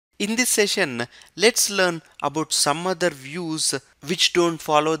In this session, let's learn about some other views which don't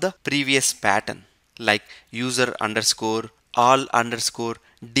follow the previous pattern, like user underscore, all underscore,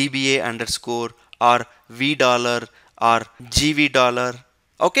 DBA underscore, or V dollar or GV dollar.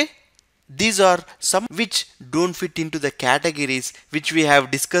 Okay? These are some which don't fit into the categories which we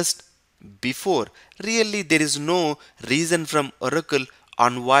have discussed before. Really, there is no reason from Oracle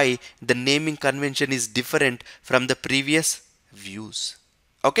on why the naming convention is different from the previous views.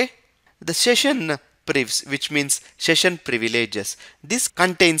 Okay? The session privs, which means session privileges. This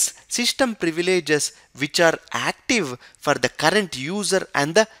contains system privileges which are active for the current user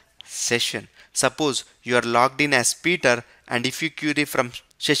and the session. Suppose you are logged in as Peter, and if you query from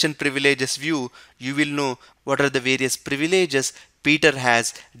session privileges view, you will know what are the various privileges Peter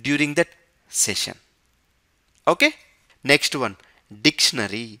has during that session. Okay? Next one,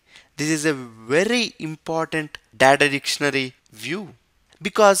 dictionary. This is a very important data dictionary view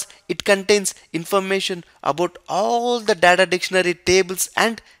because it contains information about all the data dictionary tables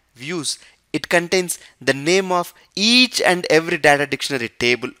and views. It contains the name of each and every data dictionary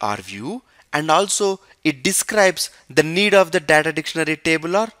table or view, and also it describes the need of the data dictionary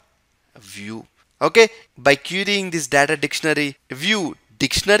table or view. Okay, by querying this data dictionary view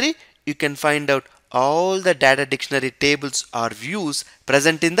dictionary, you can find out all the data dictionary tables or views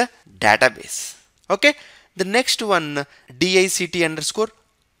present in the database. Okay, the next one, dict underscore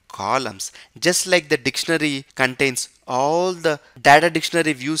columns. Just like the dictionary contains all the data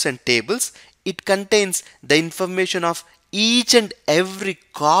dictionary views and tables, it contains the information of each and every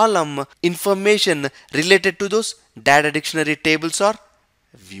column information related to those data dictionary tables or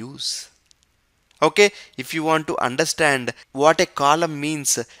views. Okay, if you want to understand what a column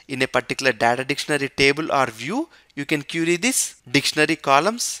means in a particular data dictionary table or view, you can query this dictionary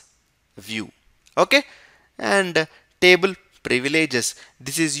columns view. Okay, and table privileges.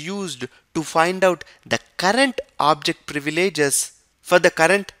 This is used to find out the current object privileges for the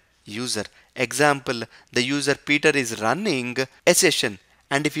current user. Example, the user Peter is running a session,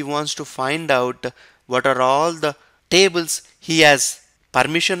 and if he wants to find out what are all the tables he has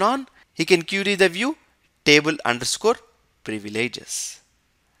permission on, he can query the view table underscore privileges.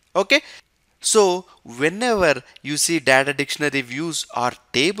 Okay, so whenever you see data dictionary views or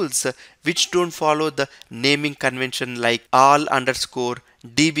tables which don't follow the naming convention like all underscore,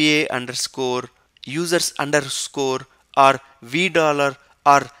 DBA underscore, users underscore, or V dollar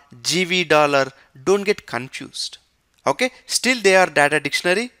or GV dollar, don't get confused. Okay, still they are data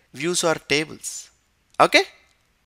dictionary views or tables. Okay.